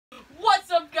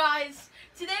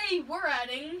today we're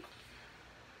adding...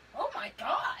 Oh my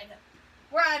god!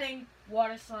 We're adding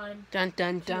water slime. Dun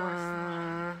dun to our dun.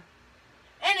 slime.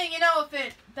 And then, you know, if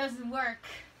it doesn't work...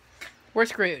 We're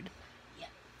screwed. Yeah.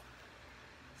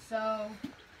 So...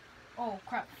 Oh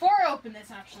crap. Before I open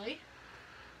this, actually...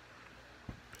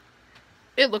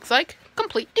 It looks like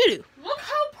complete doo-doo. Look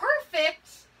how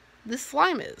perfect... This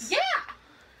slime is. Yeah!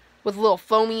 With little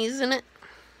foamies in it.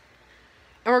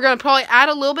 And we're going to probably add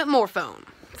a little bit more foam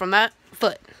from that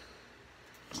foot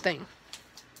thing.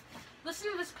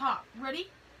 Listen to this pop. Ready?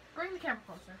 Bring the camera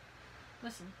closer.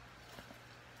 Listen.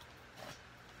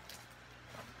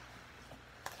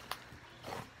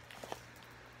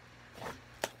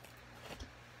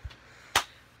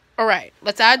 Alright,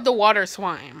 let's add the water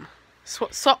slime.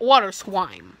 Water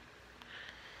slime.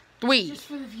 3, Just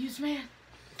for the views, man.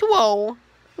 2,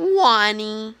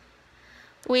 1.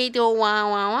 3, 2, 1, 1,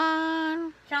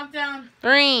 1. Countdown.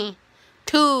 3,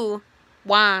 2,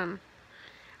 1.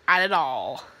 Add it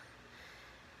all.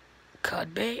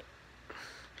 Could be.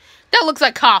 That looks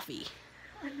like coffee.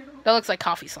 I know. That looks like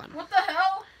coffee slime. What the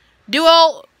hell?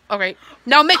 Duo. Okay.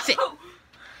 Now mix it.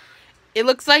 It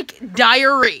looks like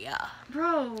diarrhea.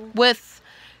 Bro. With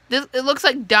this, it looks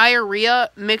like diarrhea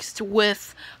mixed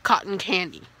with cotton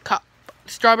candy.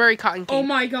 Strawberry cotton candy. Oh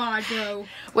my god, bro.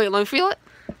 Wait, let me feel it.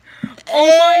 Oh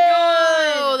my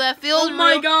god. Oh, that feels. Oh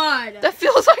my god. That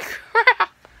feels like crap.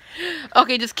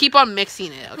 Okay, just keep on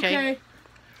mixing it. Okay.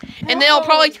 And then it'll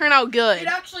probably turn out good. It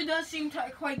actually does seem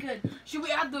quite good. Should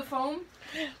we add the foam?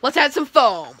 Let's add some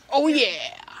foam. Oh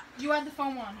yeah. You add the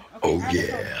foam on. Okay, Oh add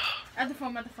yeah. Add the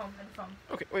foam. Add the foam. Add the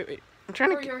foom. Okay, wait. I'm trying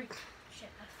to. Hurry. Shit,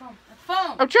 add the foam. Add the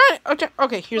foam. I'm trying.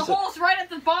 Okay, here's The hole's right at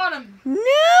the bottom. No.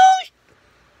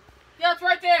 Yeah, it's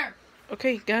right there.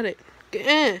 Okay, got it.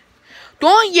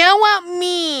 Don't yell at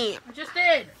me. I just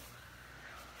did.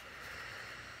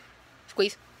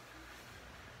 Squeeze.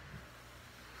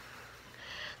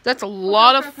 That's a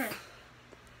lot of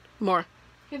more.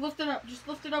 Okay, lift it up. Just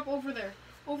lift it up over there.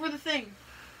 Over the thing.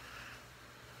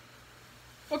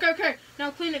 Okay.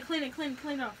 Now clean it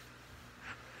off.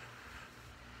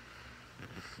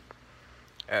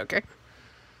 Okay.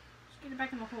 Just get it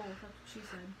back in the hole. That's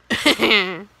what she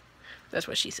said. That's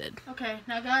what she said. Okay,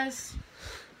 now guys.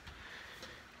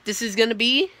 This is gonna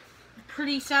be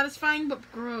Pretty satisfying, but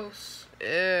gross.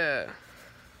 Ew.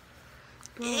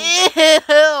 Bro.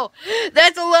 Ew.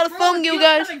 That's a lot of foam, you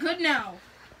guys. It feels kind of good now.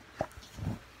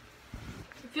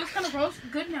 It feels kind of gross.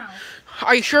 Good now.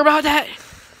 Are you sure about that?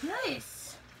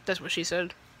 Yes. That's what she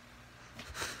said.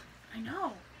 I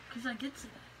know, because I did say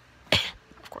that.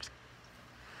 Of course.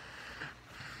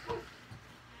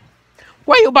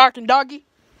 Why you barking, doggy?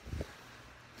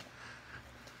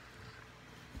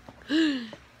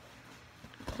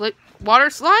 Like water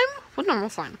slime with normal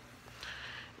slime.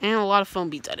 And a lot of foam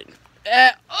beads added.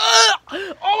 Oh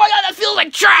my god, that feels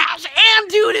like trash and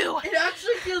doo-doo! It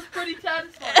actually feels pretty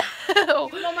satisfying. Even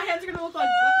though my hands are going to look like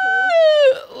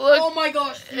buttholes. Look, Oh my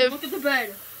gosh, dude, look at the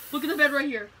bed. Look at the bed right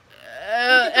here.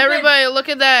 everybody, look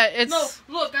at that. It's No,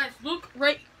 look guys, look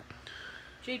right.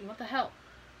 Jaden, what the hell?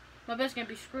 My bed's going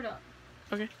to be screwed up.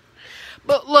 okay.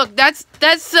 But look, that's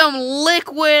some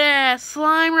liquid ass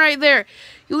slime right there.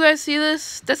 You guys see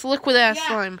this? That's liquid ass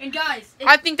slime. And guys,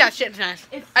 I think that shit's nice.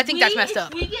 That's messed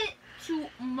up. If we get to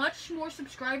much more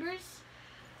subscribers,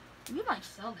 we might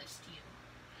sell this to you.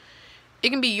 It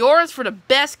can be yours for the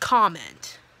best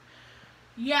comment.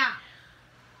 Yeah.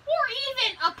 Or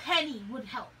even a penny would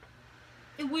help.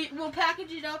 We'll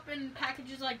package it up in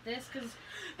packages like this because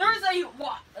there's a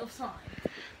lot of slime.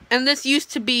 And this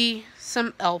used to be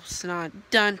some elf snot.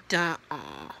 Dun dun.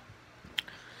 Aw.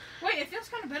 Wait, it feels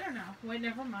kind of better now. Wait,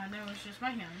 never mind. That was just my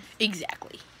hands.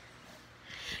 Exactly.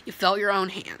 You felt your own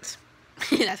hands.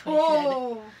 That's what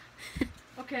you said.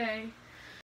 Okay.